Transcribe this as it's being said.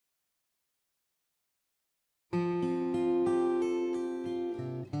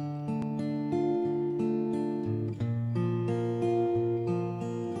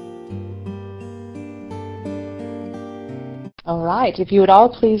All right, if you would all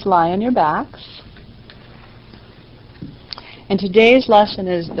please lie on your backs. And today's lesson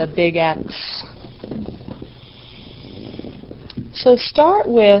is the big X. So start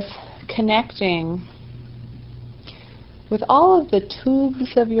with connecting with all of the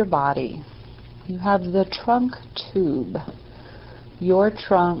tubes of your body. You have the trunk tube, your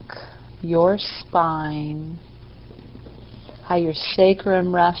trunk, your spine, how your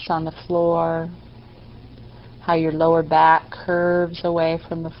sacrum rests on the floor, how your lower back curves away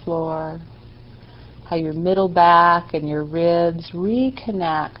from the floor, how your middle back and your ribs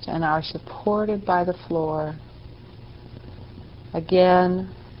reconnect and are supported by the floor.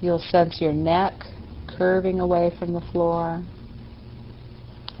 Again, you'll sense your neck curving away from the floor,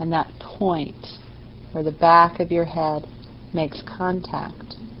 and that point where the back of your head makes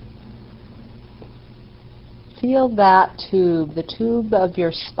contact. Feel that tube, the tube of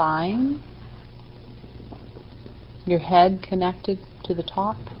your spine, your head connected to the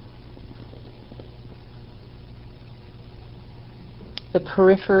top. The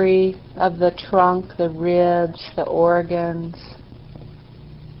periphery of the trunk, the ribs, the organs,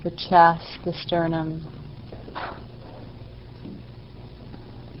 the chest, the sternum.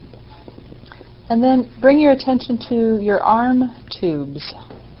 And then bring your attention to your arm tubes.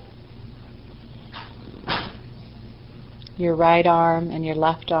 Your right arm and your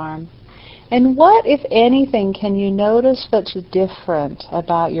left arm. And what, if anything, can you notice that's different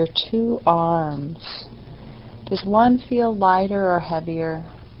about your two arms? Does one feel lighter or heavier?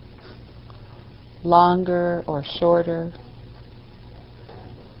 Longer or shorter?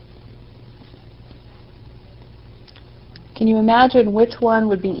 Can you imagine which one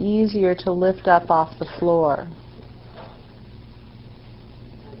would be easier to lift up off the floor?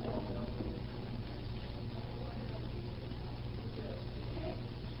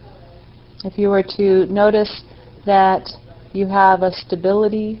 If you were to notice that you have a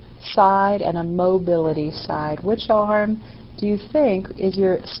stability side and a mobility side, which arm do you think is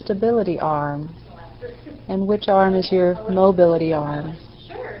your stability arm? And which arm is your mobility arm?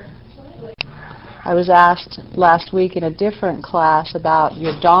 I was asked last week in a different class about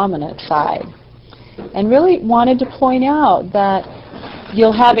your dominant side, and really wanted to point out that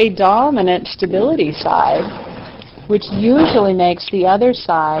you'll have a dominant stability side, which usually makes the other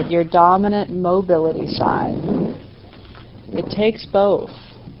side your dominant mobility side. It takes both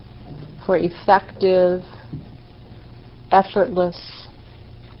for effective, effortless,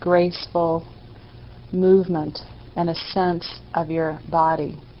 graceful movement and a sense of your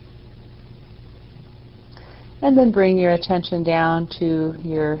body. And then bring your attention down to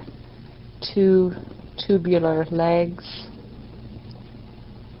your two tubular legs.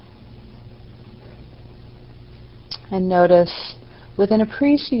 And notice with an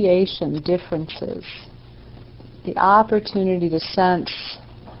appreciation differences, the opportunity to sense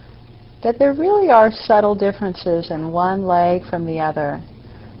that there really are subtle differences in one leg from the other.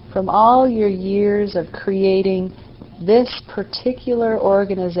 From all your years of creating this particular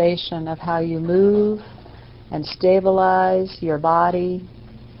organization of how you move and stabilize your body,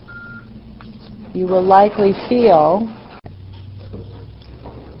 you will likely feel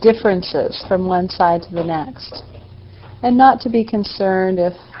differences from one side to the next. And not to be concerned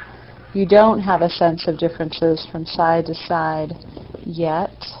if you don't have a sense of differences from side to side yet,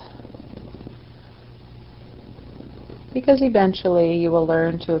 because eventually you will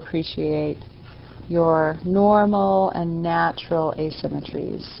learn to appreciate your normal and natural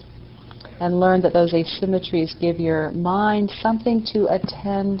asymmetries, and learn that those asymmetries give your mind something to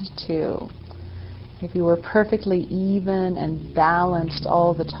attend to. If you were perfectly even and balanced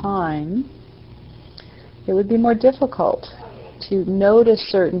all the time, it would be more difficult to notice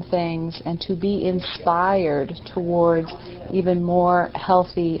certain things and to be inspired towards even more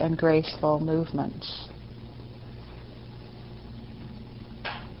healthy and graceful movements.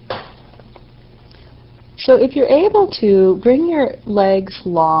 So if you're able to, bring your legs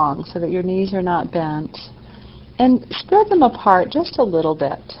long so that your knees are not bent, and spread them apart just a little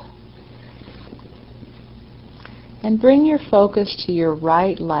bit. And bring your focus to your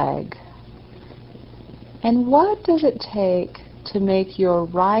right leg. And what does it take to make your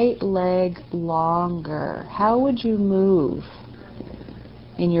right leg longer? How would you move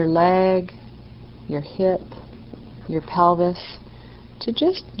in your leg, your hip, your pelvis, to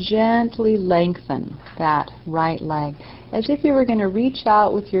just gently lengthen that right leg, as if you were going to reach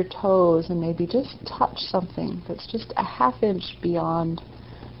out with your toes and maybe just touch something that's just a half inch beyond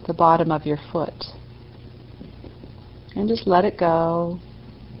the bottom of your foot. And just let it go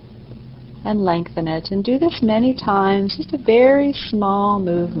and lengthen it. And do this many times, just a very small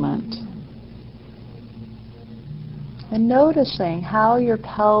movement. And noticing how your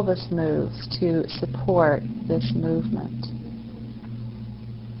pelvis moves to support this movement.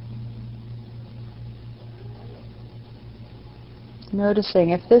 Noticing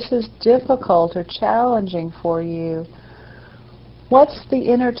if this is difficult or challenging for you, what's the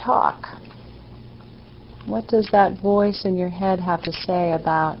inner talk? What does that voice in your head have to say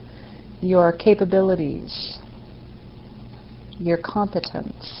about your capabilities, your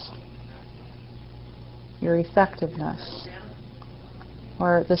competence, your effectiveness,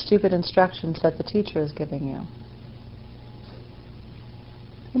 or the stupid instructions that the teacher is giving you?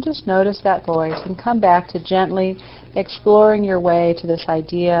 And just notice that voice and come back to gently exploring your way to this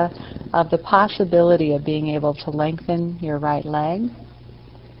idea of the possibility of being able to lengthen your right leg.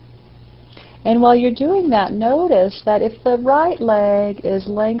 And while you're doing that, notice that if the right leg is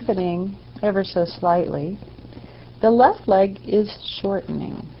lengthening ever so slightly, the left leg is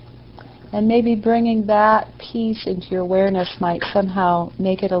shortening. And maybe bringing that piece into your awareness might somehow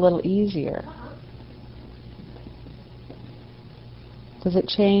make it a little easier. Does it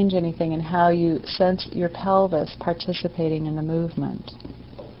change anything in how you sense your pelvis participating in the movement?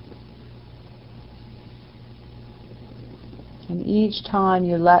 And each time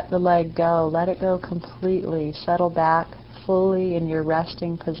you let the leg go, let it go completely. Settle back fully in your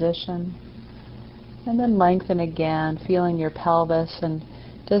resting position. And then lengthen again, feeling your pelvis. And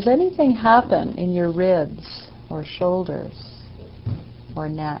does anything happen in your ribs or shoulders or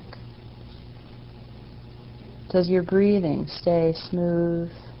neck? Does your breathing stay smooth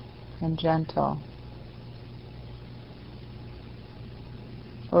and gentle?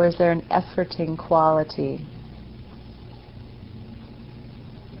 Or is there an efforting quality?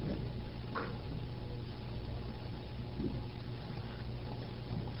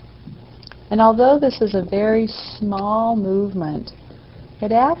 And although this is a very small movement,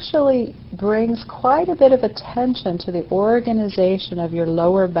 it actually brings quite a bit of attention to the organization of your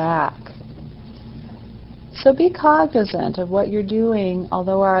lower back. So be cognizant of what you're doing,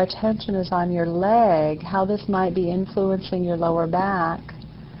 although our attention is on your leg, how this might be influencing your lower back.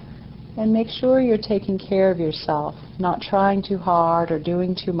 And make sure you're taking care of yourself, not trying too hard or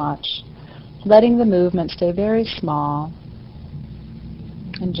doing too much, letting the movement stay very small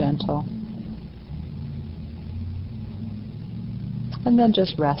and gentle. And then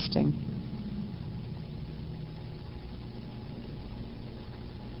just resting.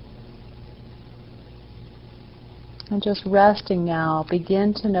 And just resting now,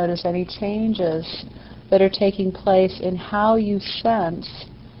 begin to notice any changes that are taking place in how you sense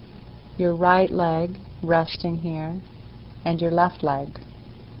your right leg resting here and your left leg.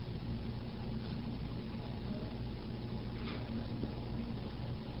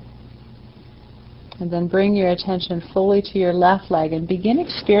 And then bring your attention fully to your left leg and begin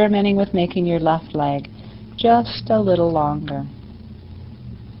experimenting with making your left leg just a little longer.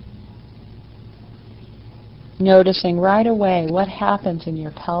 Noticing right away what happens in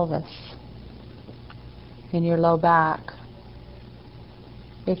your pelvis, in your low back.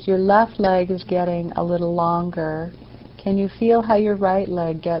 If your left leg is getting a little longer, can you feel how your right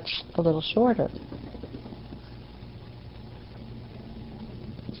leg gets a little shorter?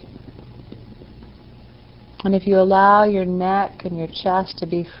 And if you allow your neck and your chest to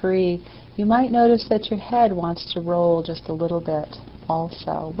be free, you might notice that your head wants to roll just a little bit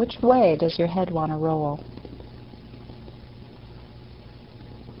also. Which way does your head want to roll?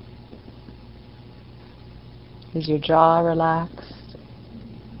 Is your jaw relaxed?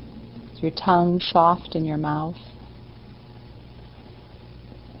 Is your tongue soft in your mouth?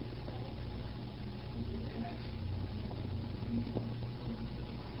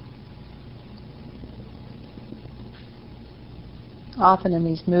 Often in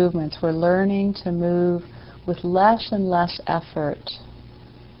these movements, we're learning to move with less and less effort,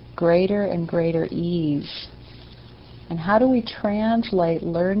 greater and greater ease. And how do we translate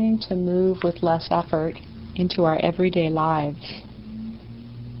learning to move with less effort into our everyday lives?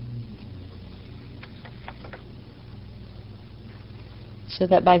 So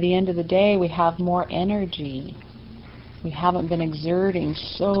that by the end of the day, we have more energy. We haven't been exerting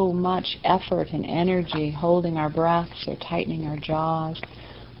so much effort and energy, holding our breaths or tightening our jaws.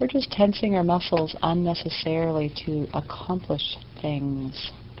 We're just tensing our muscles unnecessarily to accomplish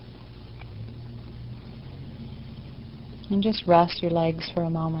things. And just rest your legs for a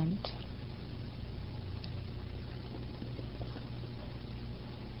moment.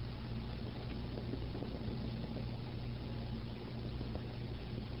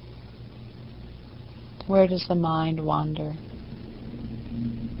 Where does the mind wander?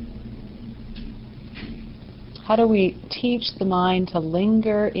 How do we teach the mind to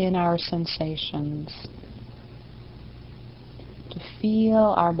linger in our sensations?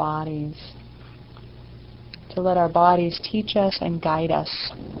 feel our bodies, to let our bodies teach us and guide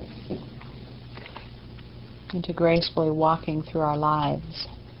us into gracefully walking through our lives.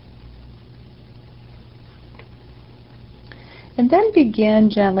 And then begin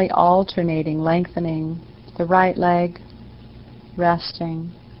gently alternating, lengthening the right leg,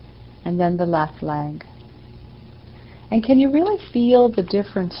 resting, and then the left leg. And can you really feel the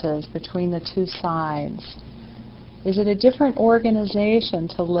differences between the two sides? Is it a different organization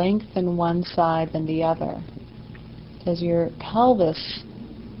to lengthen one side than the other? Does your pelvis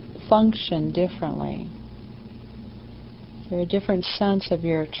function differently? Is there a different sense of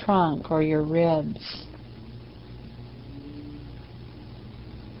your trunk or your ribs?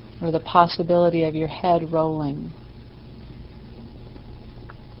 Or the possibility of your head rolling?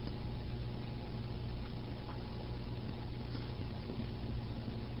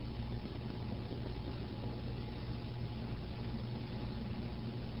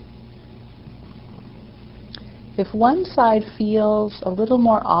 If one side feels a little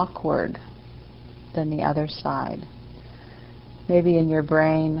more awkward than the other side, maybe in your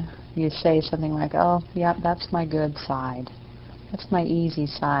brain you say something like, oh, yeah, that's my good side. That's my easy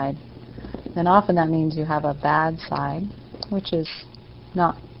side. And often that means you have a bad side, which is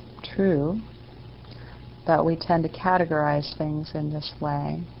not true, but we tend to categorize things in this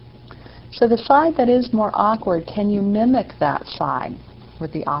way. So the side that is more awkward, can you mimic that side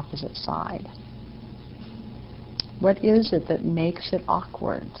with the opposite side? What is it that makes it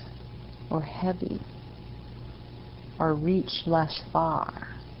awkward or heavy or reach less far?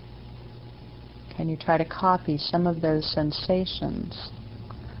 Can you try to copy some of those sensations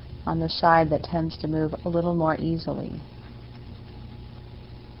on the side that tends to move a little more easily?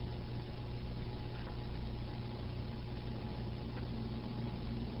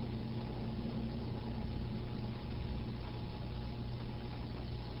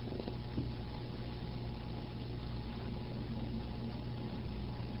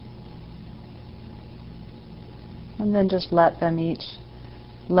 And then just let them each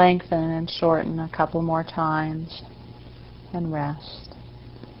lengthen and shorten a couple more times and rest.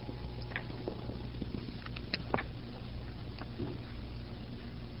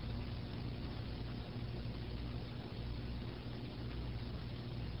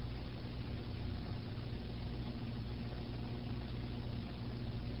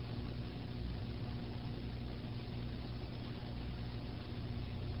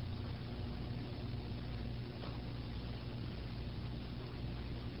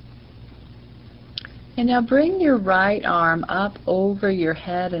 And now bring your right arm up over your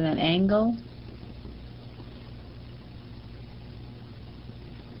head at an angle.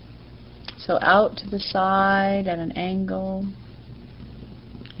 So out to the side at an angle,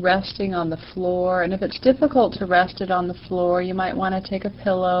 resting on the floor. And if it's difficult to rest it on the floor, you might want to take a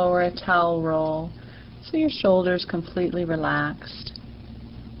pillow or a towel roll so your shoulders completely relaxed,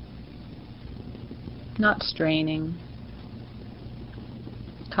 not straining,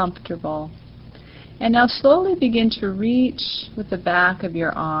 comfortable. And now slowly begin to reach with the back of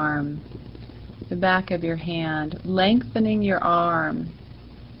your arm, the back of your hand, lengthening your arm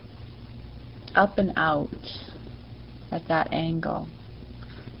up and out at that angle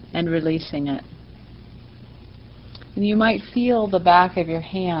and releasing it. And you might feel the back of your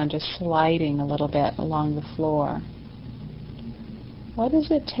hand just sliding a little bit along the floor. What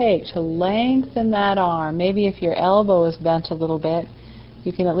does it take to lengthen that arm? Maybe if your elbow is bent a little bit,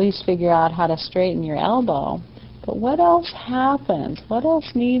 you can at least figure out how to straighten your elbow. But what else happens? What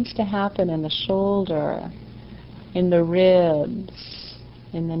else needs to happen in the shoulder, in the ribs,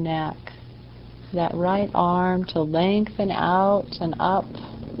 in the neck? That right arm to lengthen out and up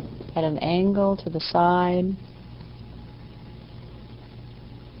at an angle to the side.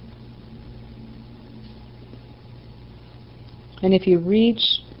 And if you reach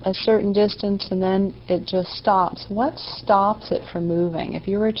a certain distance and then it just stops, what stops it from moving? If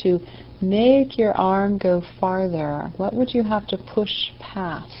you were to make your arm go farther, what would you have to push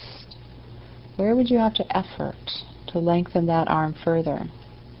past? Where would you have to effort to lengthen that arm further?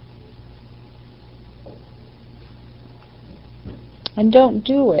 And don't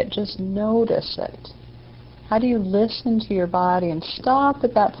do it, just notice it. How do you listen to your body and stop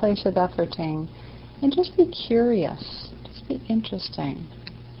at that place of efforting and just be curious, just be interesting.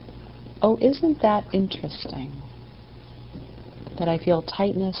 Oh, isn't that interesting that I feel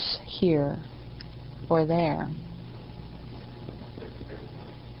tightness here or there?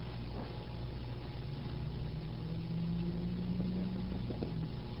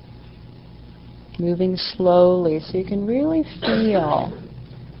 Moving slowly so you can really feel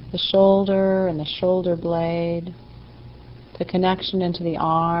the shoulder and the shoulder blade, the connection into the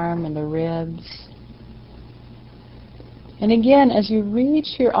arm and the ribs. And again, as you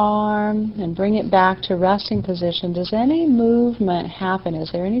reach your arm and bring it back to resting position, does any movement happen?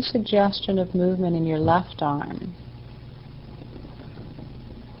 Is there any suggestion of movement in your left arm?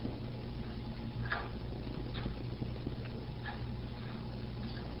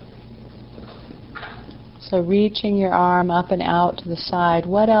 So reaching your arm up and out to the side,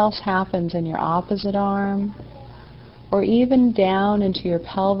 what else happens in your opposite arm? Or even down into your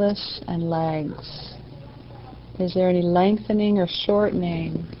pelvis and legs? Is there any lengthening or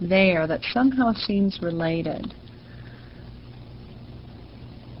shortening there that somehow seems related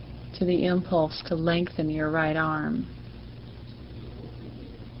to the impulse to lengthen your right arm?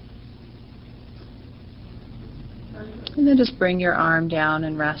 And then just bring your arm down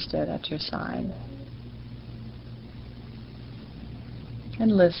and rest it at your side.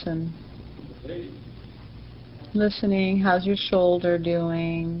 And listen. Listening, how's your shoulder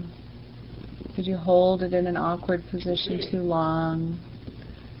doing? Did you hold it in an awkward position too long?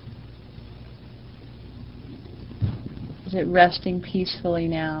 Is it resting peacefully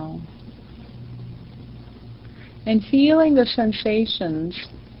now? And feeling the sensations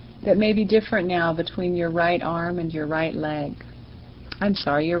that may be different now between your right arm and your right leg. I'm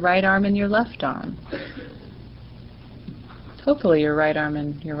sorry, your right arm and your left arm. Hopefully your right arm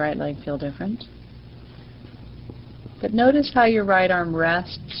and your right leg feel different. But notice how your right arm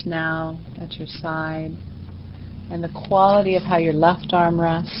rests now at your side, and the quality of how your left arm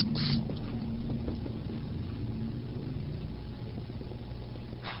rests.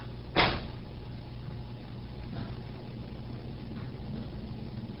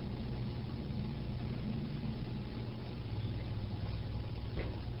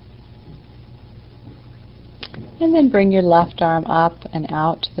 And then bring your left arm up and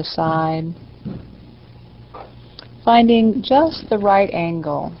out to the side, finding just the right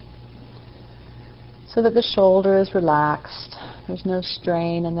angle so that the shoulder is relaxed, there's no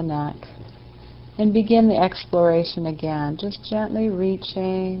strain in the neck. And begin the exploration again, just gently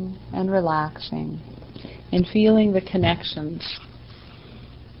reaching and relaxing and feeling the connections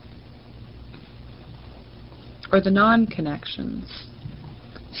or the non-connections.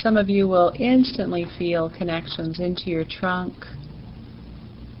 Some of you will instantly feel connections into your trunk,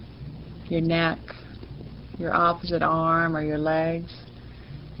 your neck, your opposite arm or your legs.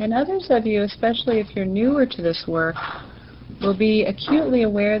 And others of you, especially if you're newer to this work, will be acutely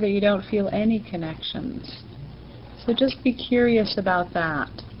aware that you don't feel any connections. So just be curious about that.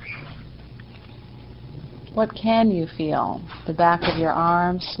 What can you feel? The back of your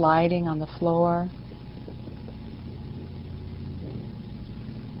arm sliding on the floor.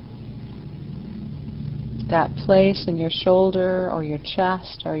 That place in your shoulder or your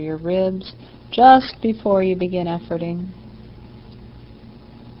chest or your ribs just before you begin efforting.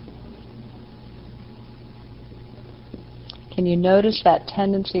 Can you notice that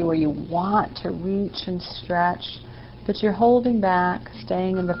tendency where you want to reach and stretch, but you're holding back,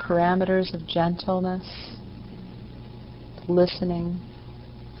 staying in the parameters of gentleness, listening,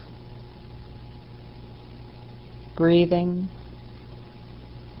 breathing,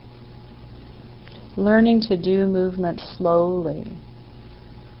 learning to do movement slowly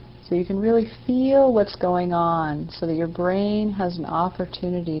so you can really feel what's going on, so that your brain has an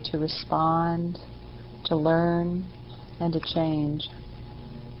opportunity to respond, to learn, and to change.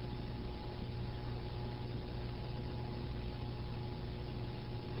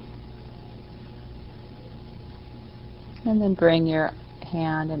 And then bring your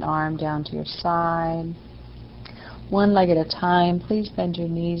hand and arm down to your side. One leg at a time. Please bend your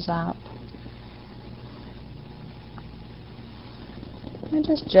knees up. And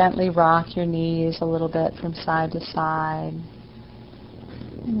just gently rock your knees a little bit from side to side.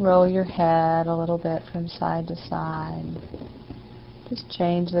 And roll your head a little bit from side to side. Just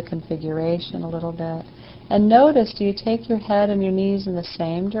change the configuration a little bit. And notice, do you take your head and your knees in the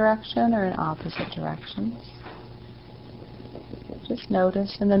same direction or in opposite directions? Just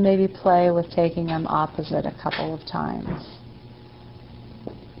notice, and then maybe play with taking them opposite a couple of times.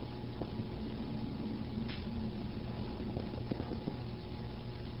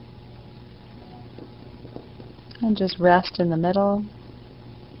 And just rest in the middle.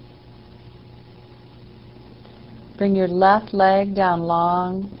 Bring your left leg down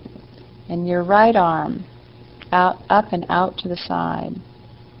long and your right arm out, up and out to the side.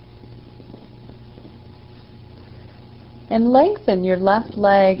 And lengthen your left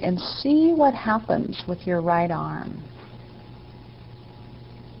leg and see what happens with your right arm.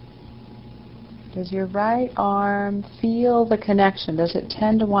 Does your right arm feel the connection? Does it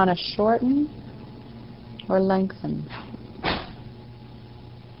tend to want to shorten or lengthen?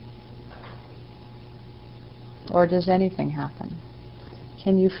 Or does anything happen?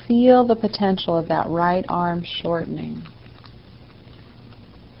 Can you feel the potential of that right arm shortening?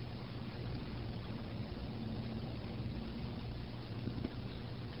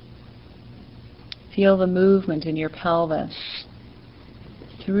 Feel the movement in your pelvis,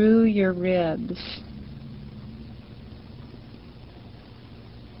 through your ribs.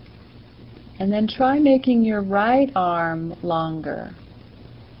 And then try making your right arm longer.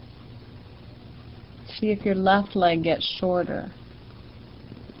 See if your left leg gets shorter.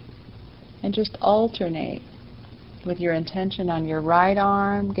 And just alternate with your intention on your right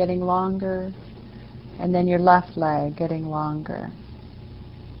arm getting longer and then your left leg getting longer.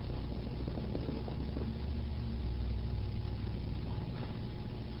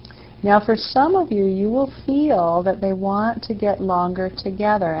 Now for some of you, you will feel that they want to get longer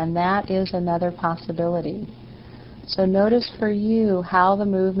together, and that is another possibility. So notice for you how the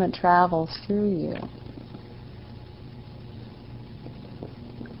movement travels through you.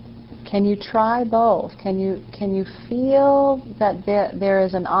 Can you try both? Can you feel that there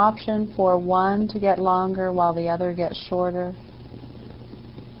is an option for one to get longer while the other gets shorter?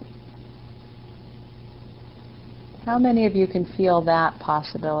 How many of you can feel that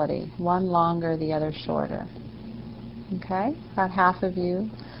possibility? One longer, the other shorter. Okay, about half of you.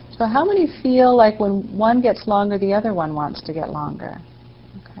 So how many feel like when one gets longer, the other one wants to get longer?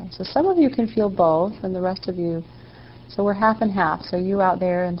 Okay, so some of you can feel both, and the rest of you, so we're half and half. So you out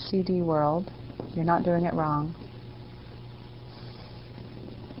there in CD world, you're not doing it wrong.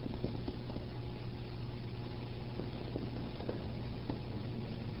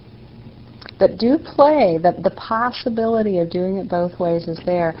 But do play, that the possibility of doing it both ways is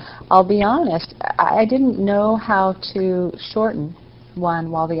there. I'll be honest, I didn't know how to shorten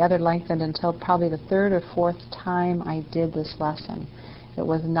one while the other lengthened until probably the third or fourth time I did this lesson. It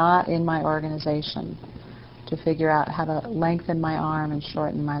was not in my organization to figure out how to lengthen my arm and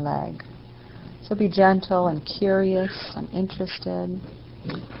shorten my leg. So be gentle and curious and interested.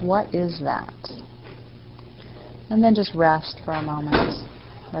 What is that? And then just rest for a moment.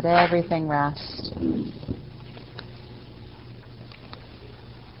 Let everything rest.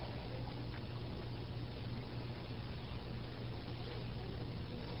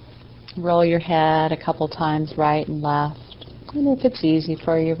 Roll your head a couple times right and left. And if it's easy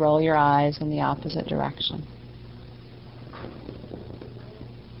for you, roll your eyes in the opposite direction.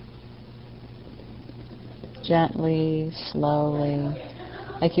 Gently, slowly,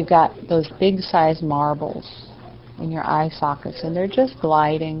 like you've got those big-sized marbles in your eye sockets, and they're just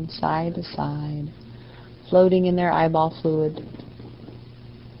gliding side to side, floating in their eyeball fluid.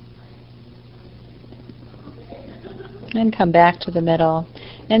 And come back to the middle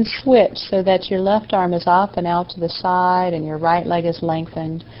and switch so that your left arm is up and out to the side and your right leg is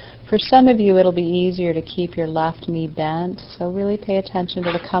lengthened. For some of you, it'll be easier to keep your left knee bent, so really pay attention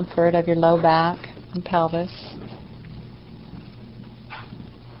to the comfort of your low back and pelvis.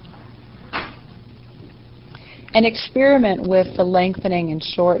 And experiment with the lengthening and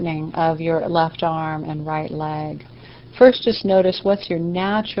shortening of your left arm and right leg. First, just notice what's your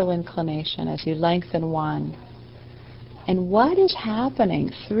natural inclination as you lengthen one. And what is happening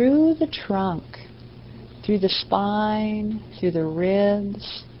through the trunk, through the spine, through the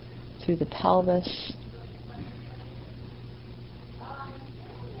ribs, through the pelvis.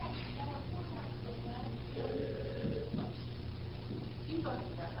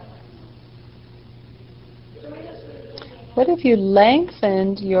 What if you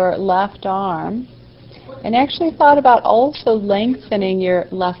lengthened your left arm and actually thought about also lengthening your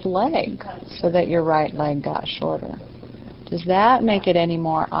left leg so that your right leg got shorter? Does that make it any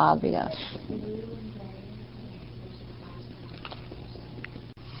more obvious?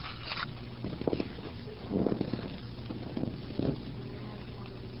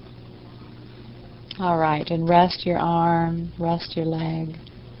 All right, and rest your arm, rest your leg.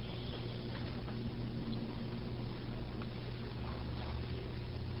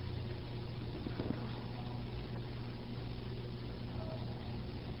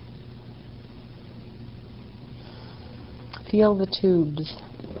 Feel the tubes.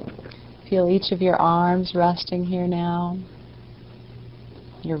 Feel each of your arms resting here now.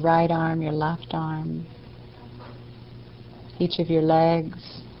 Your right arm, your left arm. Each of your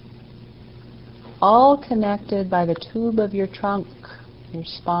legs. All connected by the tube of your trunk, your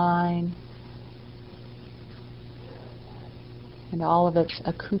spine, and all of its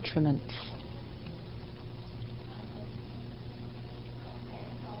accoutrements.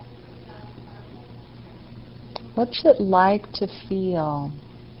 What's it like to feel?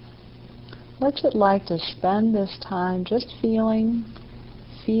 What's it like to spend this time just feeling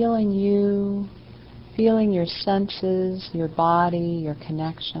you, feeling your senses, your body, your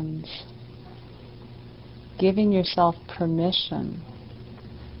connections, giving yourself permission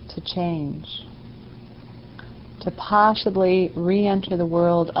to change, to possibly re-enter the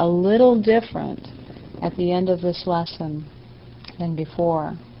world a little different at the end of this lesson than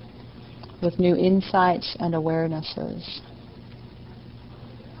before, with new insights and awarenesses,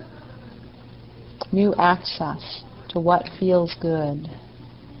 new access to what feels good,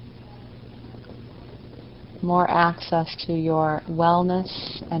 more access to your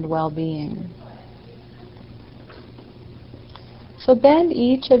wellness and well-being. So bend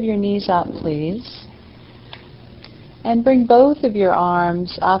each of your knees up, please, and bring both of your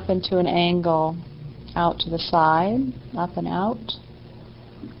arms up into an angle out to the side, up and out.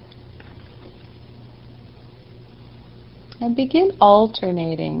 And begin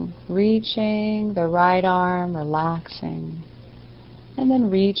alternating, reaching the right arm, relaxing, and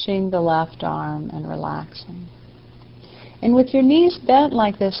then reaching the left arm and relaxing. And with your knees bent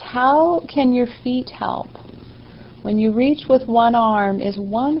like this, how can your feet help? When you reach with one arm, is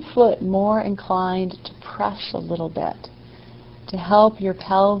one foot more inclined to press a little bit to help your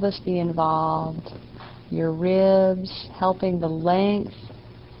pelvis be involved, your ribs, helping the length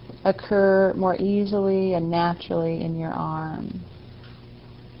occur more easily and naturally in your arm.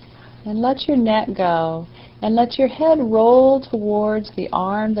 And let your neck go, and let your head roll towards the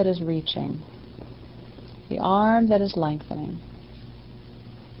arm that is reaching, the arm that is lengthening.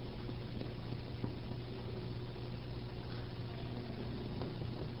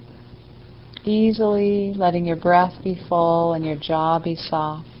 Easily letting your breath be full and your jaw be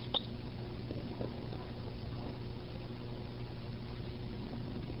soft.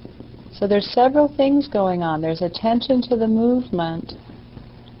 So there's several things going on. There's attention to the movement,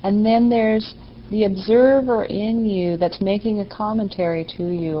 and then there's the observer in you that's making a commentary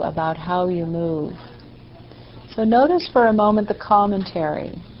to you about how you move. So notice for a moment the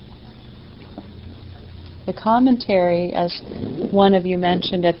commentary. The commentary, as one of you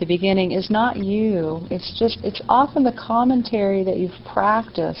mentioned at the beginning, is not you. It's often the commentary that you've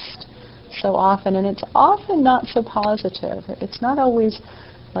practiced so often, and it's often not so positive. It's not always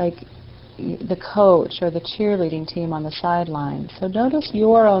like the coach or the cheerleading team on the sidelines. So notice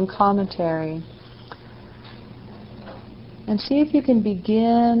your own commentary and see if you can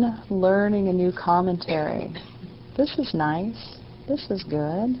begin learning a new commentary. This is nice. This is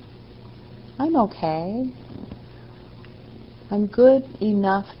good. I'm okay. I'm good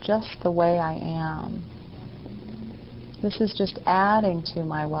enough just the way I am. This is just adding to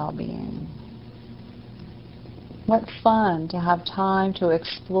my well-being. What fun to have time to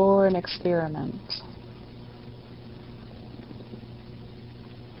explore and experiment.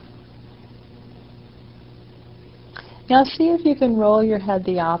 Now see if you can roll your head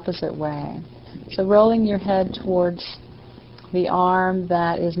the opposite way. So rolling your head towards the arm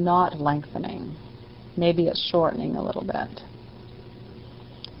that is not lengthening. Maybe it's shortening a little bit.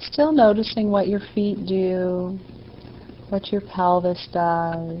 Still noticing what your feet do, what your pelvis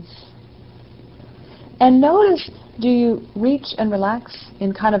does. And notice, do you reach and relax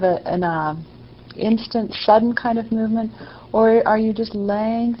in kind of an instant, sudden kind of movement? Or are you just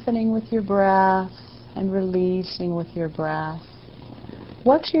lengthening with your breath and releasing with your breath?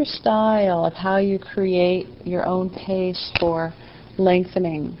 What's your style of how you create your own pace for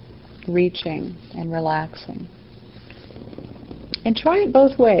lengthening, reaching, and relaxing? And try it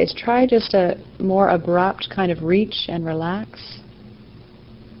both ways. Try just a more abrupt kind of reach and relax.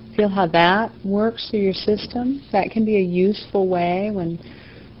 Feel how that works through your system. That can be a useful way when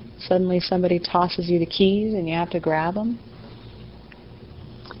suddenly somebody tosses you the keys and you have to grab them.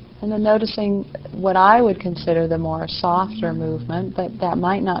 And then noticing what I would consider the more softer movement, but that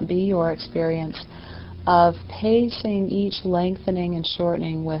might not be your experience, of pacing each lengthening and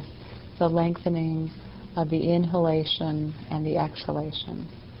shortening with the lengthening of the inhalation and the exhalation.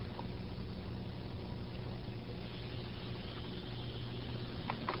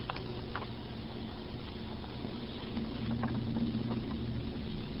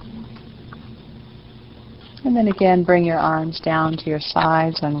 And then again, bring your arms down to your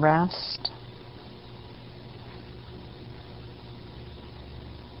sides and rest.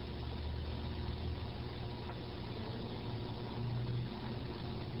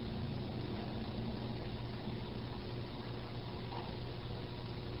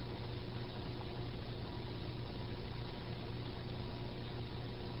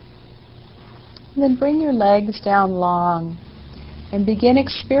 And then bring your legs down long. And begin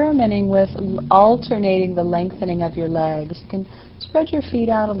experimenting with alternating the lengthening of your legs. You can spread your feet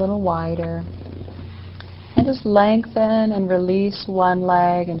out a little wider. And just lengthen and release one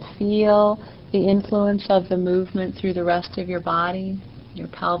leg and feel the influence of the movement through the rest of your body, your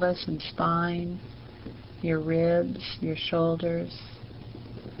pelvis and spine, your ribs, your shoulders.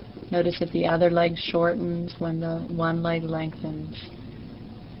 Notice if the other leg shortens when the one leg lengthens.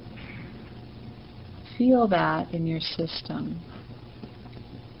 Feel that in your system.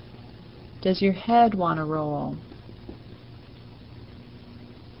 Does your head want to roll?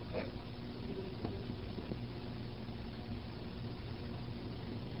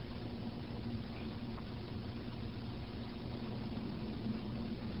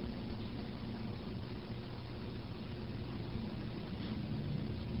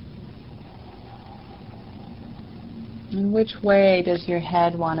 In which way does your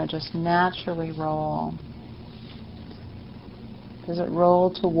head want to just naturally roll? Does it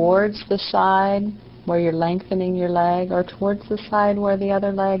roll towards the side where you're lengthening your leg, or towards the side where the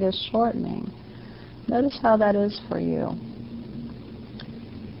other leg is shortening? Notice how that is for you.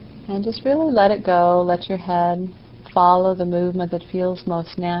 And just really let it go. Let your head follow the movement that feels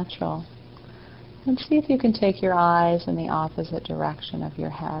most natural. And see if you can take your eyes in the opposite direction of your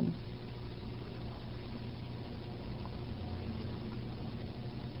head.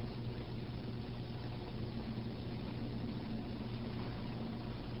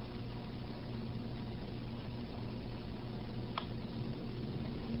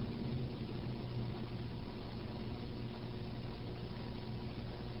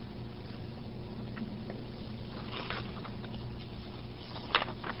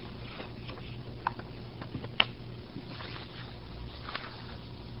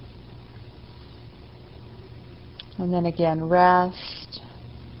 And then again, rest.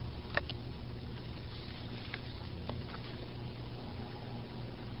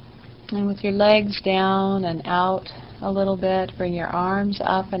 And with your legs down and out a little bit, bring your arms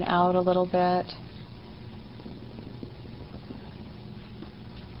up and out a little bit.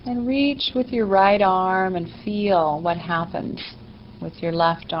 And reach with your right arm and feel what happens with your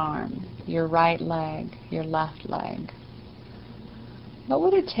left arm, your right leg, your left leg. What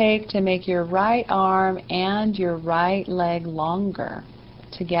would it take to make your right arm and your right leg longer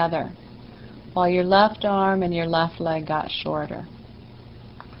together, while your left arm and your left leg got shorter?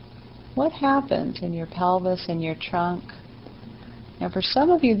 What happens in your pelvis and your trunk? Now for some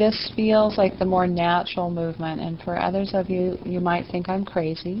of you this feels like the more natural movement, and for others of you, you might think I'm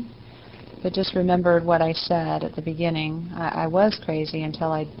crazy. But just remember what I said at the beginning. I was crazy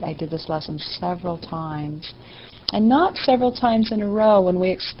until I did this lesson several times. And not several times in a row. When we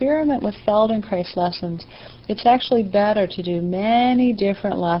experiment with Feldenkrais lessons, it's actually better to do many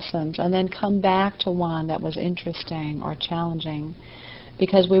different lessons and then come back to one that was interesting or challenging,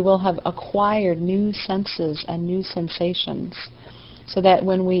 because we will have acquired new senses and new sensations, so that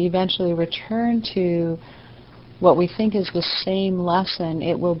when we eventually return to what we think is the same lesson,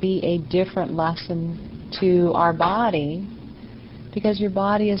 it will be a different lesson to our body, because your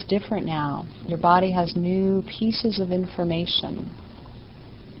body is different now. Your body has new pieces of information.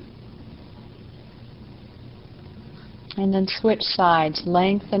 And then switch sides,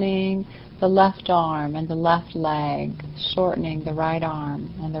 lengthening the left arm and the left leg, shortening the right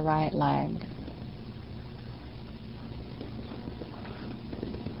arm and the right leg.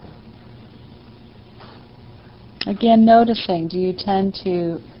 Again, noticing, do you tend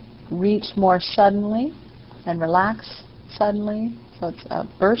to reach more suddenly and relax suddenly? So it's a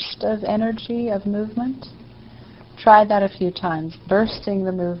burst of energy, of movement. Try that a few times, bursting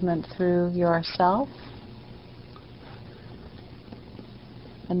the movement through yourself.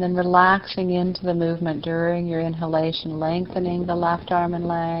 And then relaxing into the movement during your inhalation, lengthening the left arm and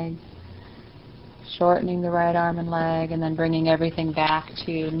leg, shortening the right arm and leg, and then bringing everything back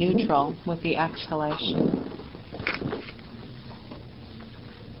to neutral with the exhalation.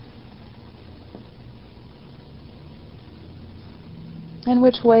 And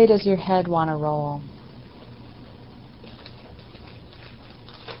which way does your head want to roll?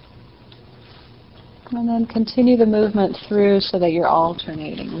 And then continue the movement through so that you're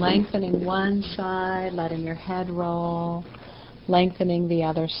alternating, lengthening one side, letting your head roll, lengthening the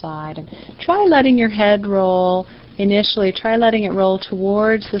other side. And try letting your head roll initially, try letting it roll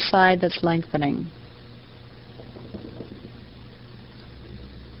towards the side that's lengthening.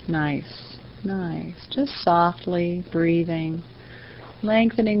 Nice, nice. Just softly breathing.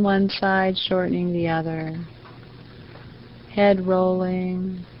 Lengthening one side, shortening the other. Head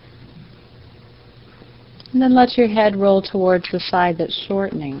rolling. And then let your head roll towards the side that's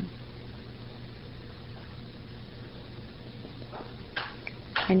shortening.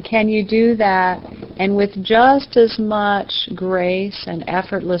 And can you do that and with just as much grace and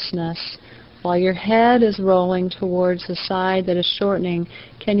effortlessness While your head is rolling towards the side that is shortening,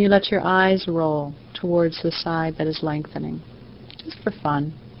 can you let your eyes roll towards the side that is lengthening? Just for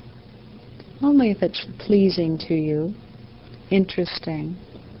fun. Only if it's pleasing to you, interesting,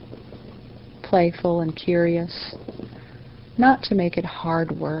 playful and curious. Not to make it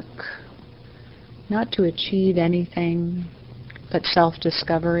hard work, not to achieve anything, but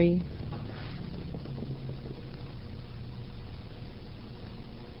self-discovery.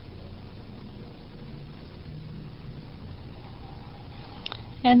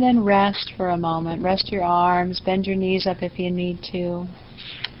 And then rest for a moment. Rest your arms, bend your knees up if you need to.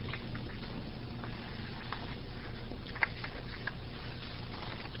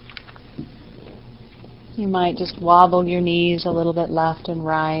 You might just wobble your knees a little bit left and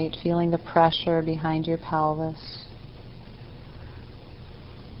right, feeling the pressure behind your pelvis.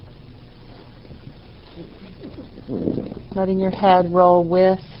 Letting your head roll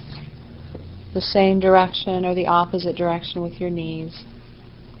with the same direction or the opposite direction with your knees.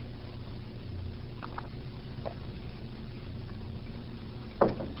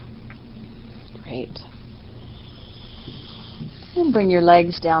 Great. And bring your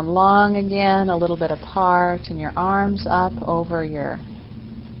legs down long again, a little bit apart, and your arms up over your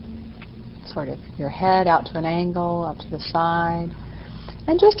your head out to an angle, up to the side.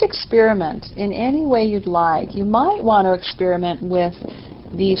 And just experiment in any way you'd like. You might want to experiment with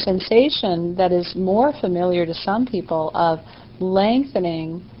the sensation that is more familiar to some people of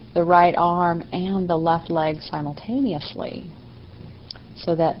lengthening the right arm and the left leg simultaneously,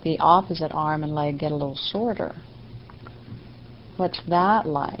 so that the opposite arm and leg get a little shorter. What's that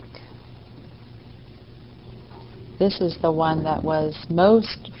like? This is the one that was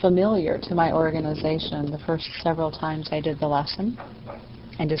most familiar to my organization the first several times I did the lesson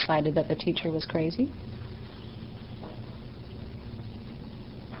and decided that the teacher was crazy.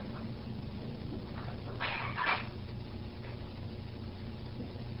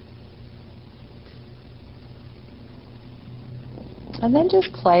 And then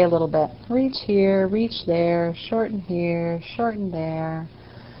just play a little bit. Reach here, reach there, shorten here, shorten there.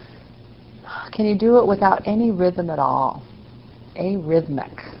 Can you do it without any rhythm at all?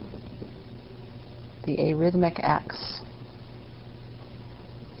 Arrhythmic. The arrhythmic X.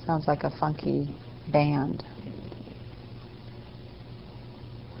 Sounds like a funky band.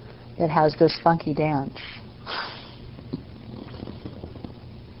 It has this funky dance.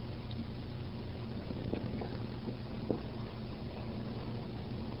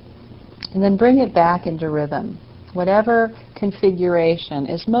 And then bring it back into rhythm. Whatever configuration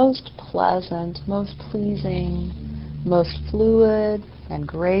is most pleasant, most pleasing, most fluid and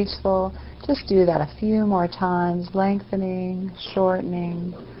graceful, just do that a few more times, lengthening,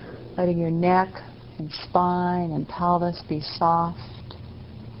 shortening, letting your neck and spine and pelvis be soft.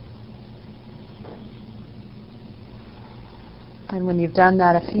 And when you've done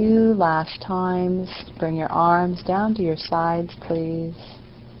that a few last times, bring your arms down to your sides, please.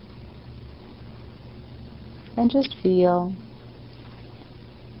 And just feel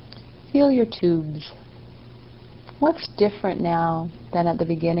your tubes. What's different now than at the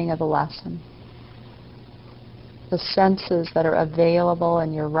beginning of the lesson? The senses that are available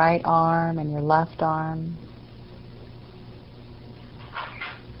in your right arm and your left arm,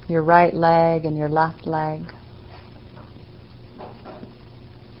 your right leg and your left leg.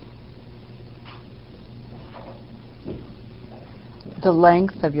 The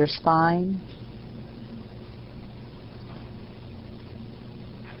length of your spine.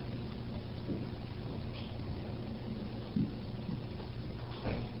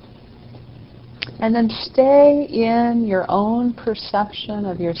 And then stay in your own perception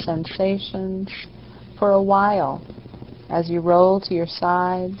of your sensations for a while as you roll to your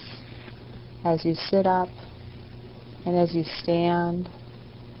sides, as you sit up, and as you stand.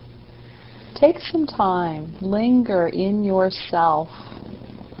 Take some time, linger in yourself,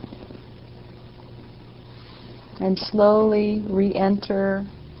 and slowly re-enter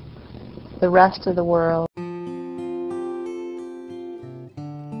the rest of the world.